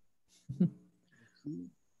 You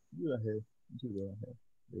ahead. You go ahead,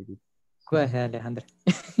 lady. Go ahead, Alejandra.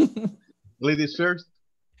 Ladies first.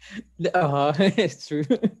 Oh, it's true.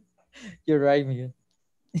 You're right, Miguel.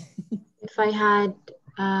 If I had,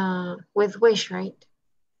 with wish, right?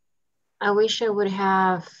 I wish I would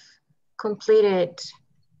have completed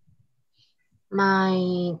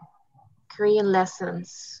my Korean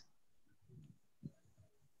lessons.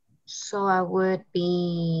 So I would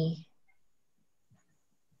be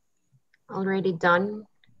already done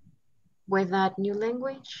with that new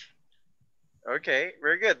language. Okay,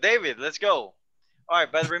 very good. David, let's go. All right,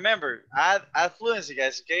 but remember, add fluency,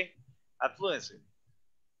 guys, okay? Add fluency.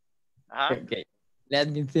 Okay, let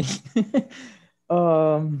me think.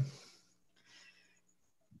 um,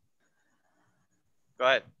 Go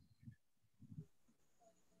ahead.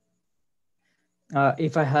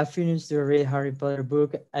 If I have finished to read Harry Potter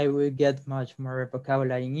book, I will get much more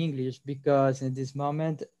vocabulary in English because in this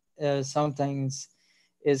moment, sometimes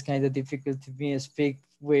it's kind of difficult to me speak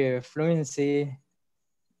with fluency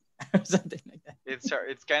or something like that.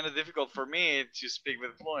 It's kind of difficult for me to speak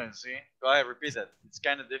with fluency. Go ahead, repeat that. It's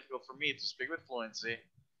kind of difficult for me to speak with fluency.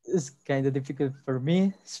 It's kind of difficult for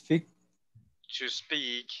me speak. To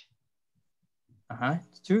speak.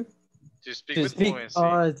 To speak with fluency.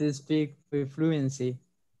 Or to speak with fluency.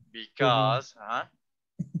 Because,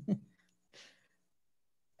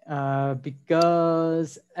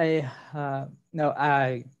 because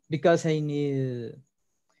because I need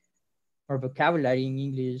more vocabulary in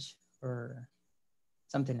English or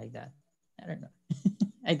something like that. I don't know.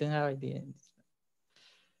 I don't have idea.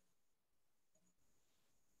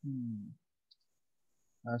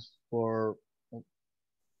 As for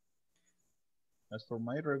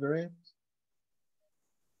my regrets,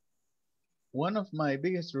 one of my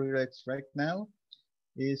biggest regrets right now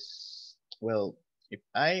is, well, if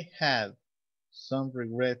I had some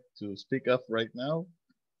regret to speak of right now,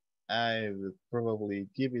 I would probably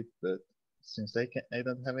give it, but since I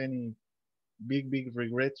don't have any big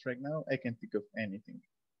regrets right now, I can think of anything.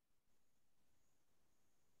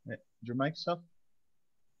 Your mic's off?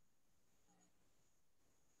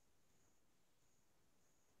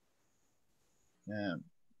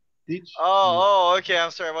 Teach. okay.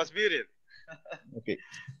 I'm sorry. I was muted. Okay.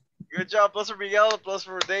 Good job. Plus for Miguel, plus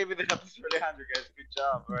for David, and plus for Alejandro, guys. Good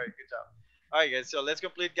job. All right. Good job. All right, guys. So let's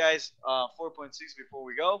complete, guys, 4.6 before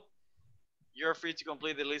we go. You're free to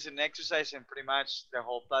complete the listening exercise and pretty much the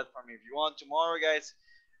whole platform if you want tomorrow, guys.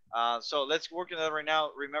 So let's work on that right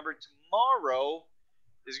now. Remember, tomorrow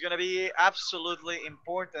is going to be absolutely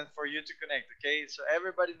important for you to connect, okay? So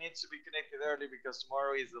everybody needs to be connected early because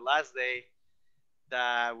tomorrow is the last day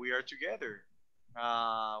that we are together,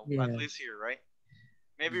 at least here, right?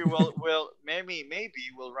 Maybe maybe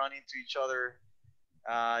we'll run into each other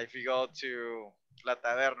if we go to La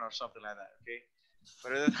Taverna or something like that, okay?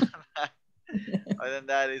 But other than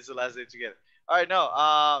that, it's the last day together. All right, no.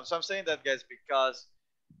 So I'm saying that, guys, because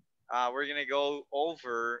we're gonna go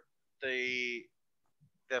over the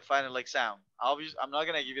final exam. I'm not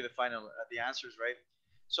gonna give you the answers, right?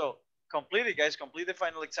 So complete it, guys. Complete the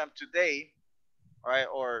final exam today, all right?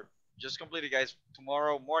 Or just complete it, guys,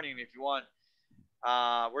 tomorrow morning if you want.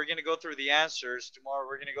 We're gonna go through the answers tomorrow.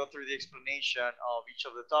 We're gonna go through the explanation of each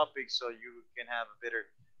of the topics so you can have a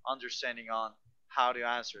better understanding on how to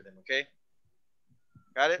answer them. Okay?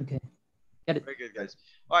 Got it? Okay. Got it. Very good, guys.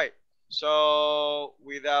 All right. So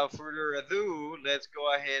without further ado, let's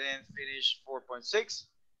go ahead and finish 4.6,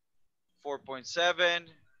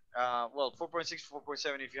 4.7. Well, 4.6,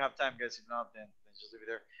 4.7 if you have time, guys. If not, then just leave it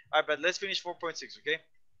there. All right, but let's finish 4.6, okay?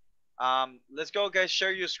 Let's go, guys.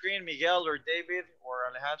 Share your screen, Miguel or David or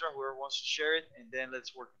Alejandra, whoever wants to share it, and then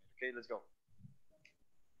let's work. Okay, let's go.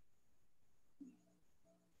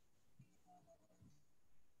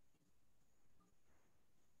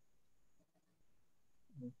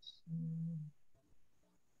 Let's see.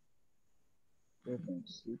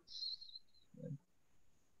 4.6.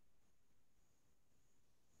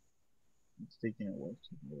 It's taking a while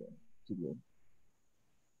to go.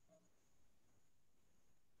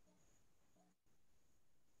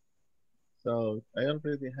 So I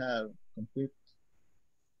already have complete.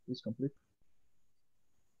 Is complete.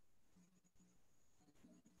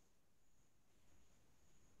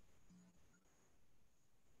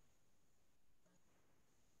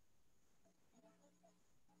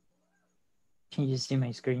 Can you see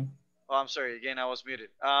my screen? Oh, I'm sorry. Again, I was muted.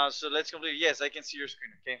 So let's complete. Yes, I can see your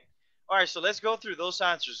screen. Okay. All right. So let's go through those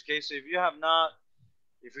answers. Okay. So if you have not,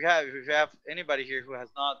 if you have anybody here who has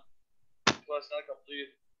not completed,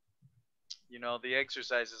 the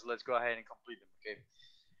exercises, let's go ahead and complete them. Okay.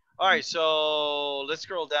 All right. So let's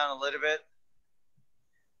scroll down a little bit.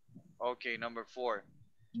 Okay, number 4.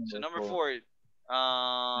 So number Number 4,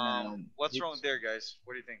 what's wrong it's, there, guys?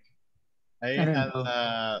 What do you think? I I don't had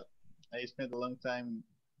know. I spent a long time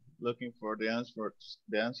looking for the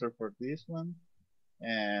answer for this one,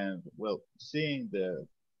 and well, seeing the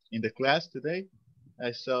in the class today,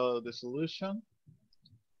 I saw the solution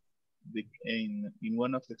in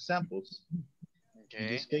one of the examples. In Okay.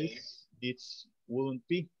 this case, it's wouldn't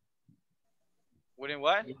be. Wouldn't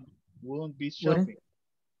what? Wouldn't be Wouldn't shopping.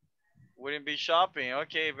 Wouldn't be shopping.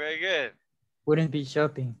 Okay, very good. wouldn't be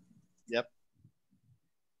shopping. Yep.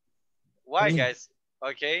 Why, Really? guys?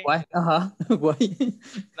 Okay. Why? Why?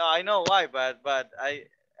 No, I know why, but I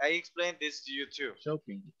explained this to you too.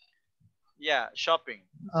 Shopping. Yeah, shopping.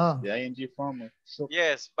 Oh, The ing form of shopping.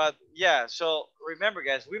 Yes, but yeah. So remember,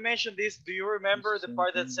 guys, we mentioned this. Do you remember the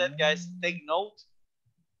part that said, guys, take note?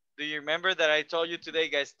 Do you remember that I told you today,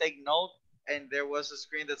 guys, take note? And there was a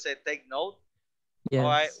screen that said take note. All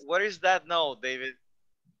right. yes. What is that note, David?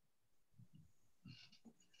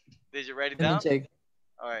 Did you write it Let me down? check.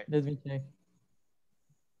 All right. Let me check.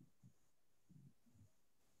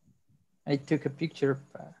 I took a picture.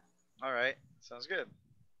 All right. Sounds good.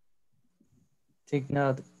 Take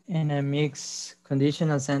note. In a mixed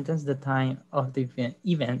conditional sentence, the time of the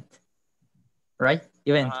event, right?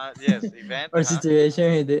 Event. Yes, event. Or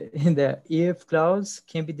situation in the if clause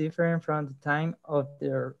can be different from the time of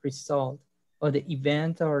the result of the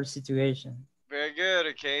event or situation. Very good.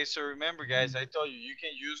 Okay. So remember, guys, I told you you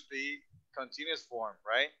can use the continuous form,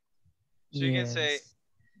 right? So you can say,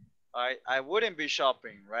 Yes. I wouldn't be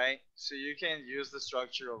shopping, right? So you can use the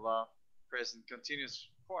structure of a present continuous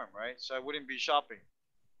form, right? So I wouldn't be shopping.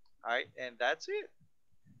 All right. And that's it.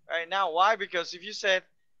 All right. Now, why? Because if you said,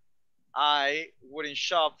 I wouldn't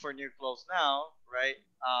shop for new clothes now, right?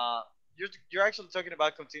 You're actually talking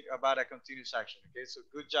about a continuous action. Okay, so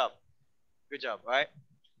good job, right?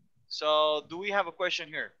 So do we have a question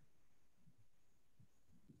here?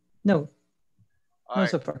 No, All no right.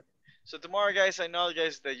 so far. So tomorrow, guys, I know,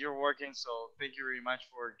 guys, that you're working, so thank you very much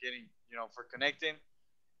for getting, for connecting.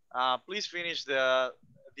 Please finish the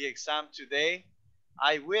exam today.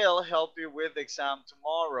 I will help you with the exam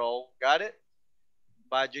tomorrow. Got it?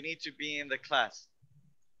 But you need to be in the class.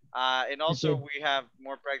 And also, Okay. we have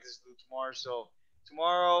more practice to do tomorrow. So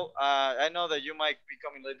tomorrow, I know that you might be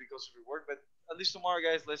coming late because of your work, but at least tomorrow,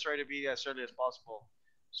 guys, let's try to be as early as possible,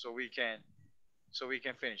 so we can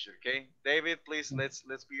finish it. Okay, David, please let's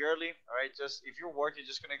be early. All right, just if you're working,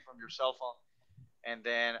 just connect from your cell phone, and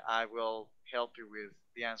then I will help you with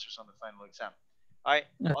the answers on the final exam. All right.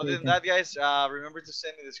 Other than Okay. that, guys, remember to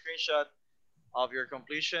send me the screenshot of your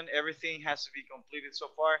completion. Everything has to be completed so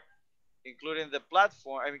far, including the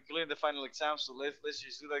platform, including the final exam. So let's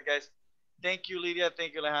just do that, guys. Thank you, Lydia.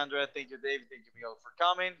 Thank you, Alejandra. Thank you, Dave. Thank you, Miguel, for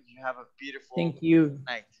coming. You have a beautiful Thank you.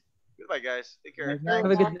 night. Goodbye, guys. Take care. Nice night.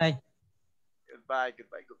 Have a good night. Goodbye,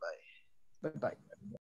 goodbye, goodbye. Bye bye.